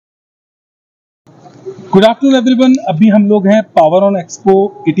Good afternoon everyone. अभी हम लोग हैं पावर ऑन एक्सपो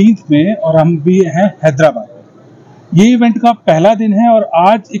 18th में और हम भी हैं हैदराबाद में। ये इवेंट का पहला दिन है और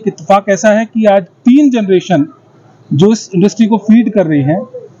आज एक इत्तेफाक ऐसा है कि आज 3 जनरेशन जो इस इंडस्ट्री को फीड कर रही हैं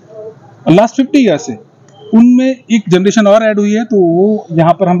लास्ट 50 ईयर से, उनमें एक जनरेशन और ऐड हुई है। तो वो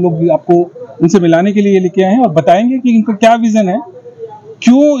यहाँ पर हम लोग आपको उनसे मिलाने के लिए लेके आए हैं और बताएंगे कि इनका क्या विजन है,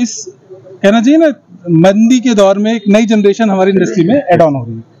 क्यों इस कहना चाहिए ना मंदी के दौर में एक नई जनरेशन हमारी इंडस्ट्री में एड ऑन हो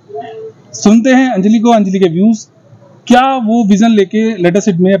रही है। सुनते हैं अंजलि को, अंजलि के व्यूज, क्या वो विजन लेके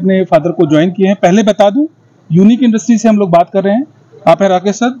लेटेस्ट में अपने फादर को ज्वाइन किए हैं। पहले बता दूं, यूनिक इंडस्ट्री से हम लोग बात कर रहे हैं। आप हैं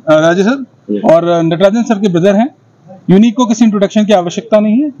राजेश सर और नटराजन सर के ब्रदर हैं। यूनिक को किसी इंट्रोडक्शन की आवश्यकता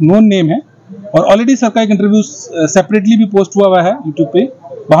नहीं है, नोन नेम है और ऑलरेडी सर का एक इंटरव्यू सेपरेटली भी पोस्ट हुआ है यूट्यूब पे,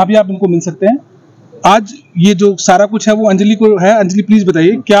 वहां भी आप उनको मिल सकते हैं। आज ये जो सारा कुछ है वो अंजलि को है। अंजलि प्लीज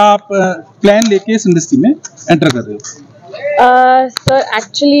बताइए, क्या आप प्लान लेके इस इंडस्ट्री में एंटर कर रहे हो? Sir,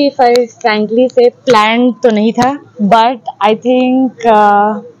 actually, if I frankly say, planned तो नहीं था, but I think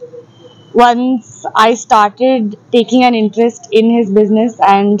once I started taking an interest in his business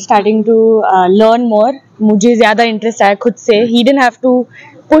and starting to learn more, मुझे ज़्यादा इंटरेस्ट आया खुद से. He didn't have to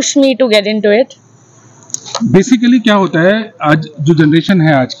push me to get into it. Basically क्या होता है, आज जो जनरेशन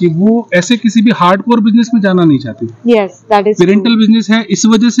है आज की, वो ऐसे किसी भी हार्डकोर बिजनेस में जाना नहीं चाहती। Yes, that is parental business है इस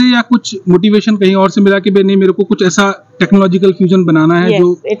वजह से, या कुछ मोटिवेशन कहीं और से मिला कि नहीं मेरे को कुछ ऐसा टेक्नोलॉजिकल फ्यूजन बनाना है? Yes,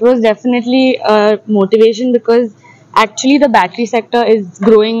 जो it was definitely a motivation because actually the battery sector is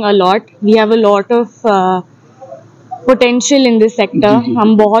growing a lot. We have a lot of potential in this sector.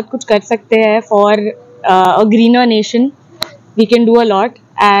 हम बहुत कुछ कर सकते हैं for a greener nation. We can do a lot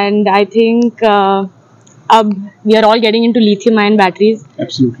and I think अब we are all getting into lithium ion batteries.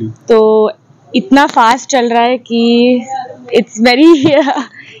 Absolutely. तो इतना fast चल रहा है कि it's very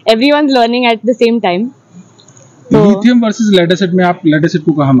everyone's learning at the same time. Lithium versus lead acid में आप lead acid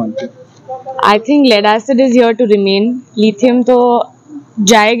को कहाँ मानते हैं? I think lead acid is here to remain. Lithium तो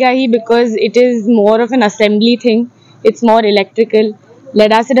जाएगा ही because it is more of an assembly thing. It's more electrical.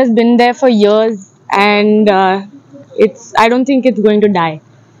 Lead acid has been there for years and I don't think it's going to die.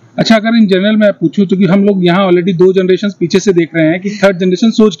 अच्छा, अगर in general मैं पूछूं तो कि हम लोग यहाँ ऑलरेडी 2 जनरेशन पीछे से देख रहे हैं कि थर्ड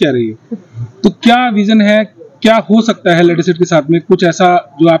जनरेशन सोच क्या रही है, तो क्या विजन है, क्या हो सकता है लेड एसिड के साथ में? कुछ ऐसा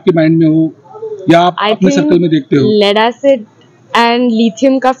जो आपके माइंड में हो या आप अपने सर्कल में देखते हो? लेड एसिड एंड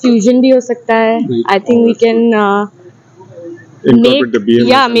लिथियम का फ्यूजन भी हो सकता है. I think we can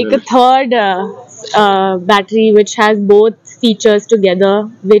make a third battery which has both features together,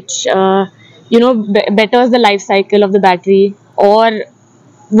 which betters the life cycle of the battery or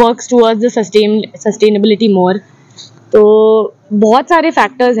works towards the sustainability more. तो बहुत सारे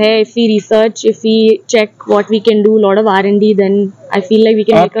factors है. If we research, if we check what we can do, lot of R&D, then I feel like we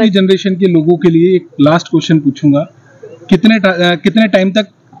can make a... आपकी generation के लोगों के लिए एक लास्ट क्वेश्चन पूछूंगा, कितने टाइम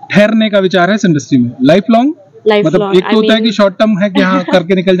तक ठहरने का विचार है इस इंडस्ट्री में? Life long? मतलब एक तो होता है कि शॉर्ट टर्म है कि हाँ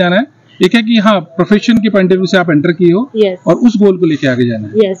करके निकल जाना है, एक है कि हाँ प्रोफेशन के पॉइंट ऑफ व्यू से आप एंटर किए हो और उस गोल को लेके आगे जाना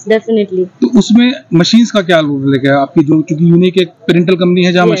है. Yes, definitely. तो उसमें मशीन्स का क्या रोल रहेगा आपकी, जो चूंकि यूनिक एक पेरेंटल कंपनी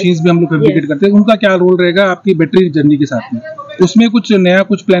है जहाँ मशीन्स भी हम लोग फैब्रिकेट करते हैं, उनका क्या रोल रहेगा आपकी बैटरी जर्नी के साथ में? उसमें कुछ नया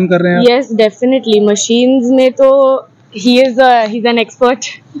कुछ प्लान कर रहे हैं? Yes, definitely. मशीन्स में तो he's an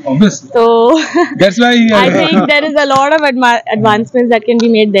expert. Obviously. So that's why I think there is a lot of advancements that can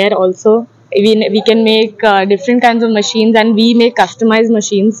be made there also. We can make different kinds of machines and we make customized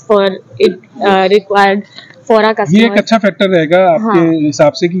machines for it required for our customers. ये एक अच्छा factor रहेगा आपके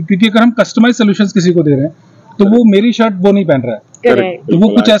हिसाब से, क्योंकि अगर हम कस्टमाइज सॉल्यूशंस किसी को दे रहे हैं तो वो मेरी शर्ट वो नहीं पहन रहा है. Correct. तो वो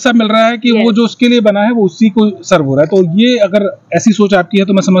कुछ ऐसा मिल रहा है कि वो जो उसके लिए बना है वो उसी को सर्व हो रहा है. तो ये अगर ऐसी सोच आपकी है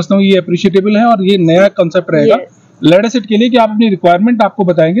तो मैं समझता हूँ ये अप्रिशिएटेबल है और ये नया कंसेप्ट रहेगा लेड एसिड के लिए कि आप अपनी रिक्वायरमेंट आपको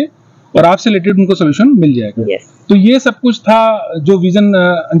बताएंगे और आपसे रिलेटेड उनको सोल्यूशन मिल जाएगा. तो ये सब कुछ था जो विजन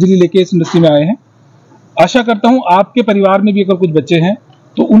अंजलि लेके इस इंडस्ट्री में आए हैं. आशा करता हूँ आपके परिवार में भी अगर कुछ बच्चे हैं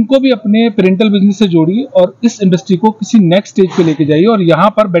तो उनको भी अपने पेरेंटल बिजनेस से जोड़िए और इस इंडस्ट्री को किसी नेक्स्ट स्टेज पे लेके जाइए. और यहाँ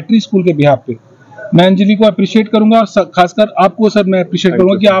पर बैटरी स्कूल के बिहाफ पे मैं अंजलि को अप्रिशिएट करूंगा और खासकर आपको सर मैं अप्रिशिएट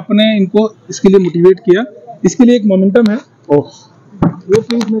करूंगा कि आपने इनको इसके लिए मोटिवेट किया. इसके लिए एक मोमेंटम है, वो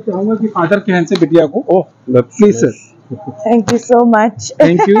प्लीज मैं चाहूंगा कि फादर के हैंड से बिटिया को please sir. Thank you so much.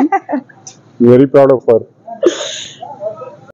 Thank you. Very proud of her.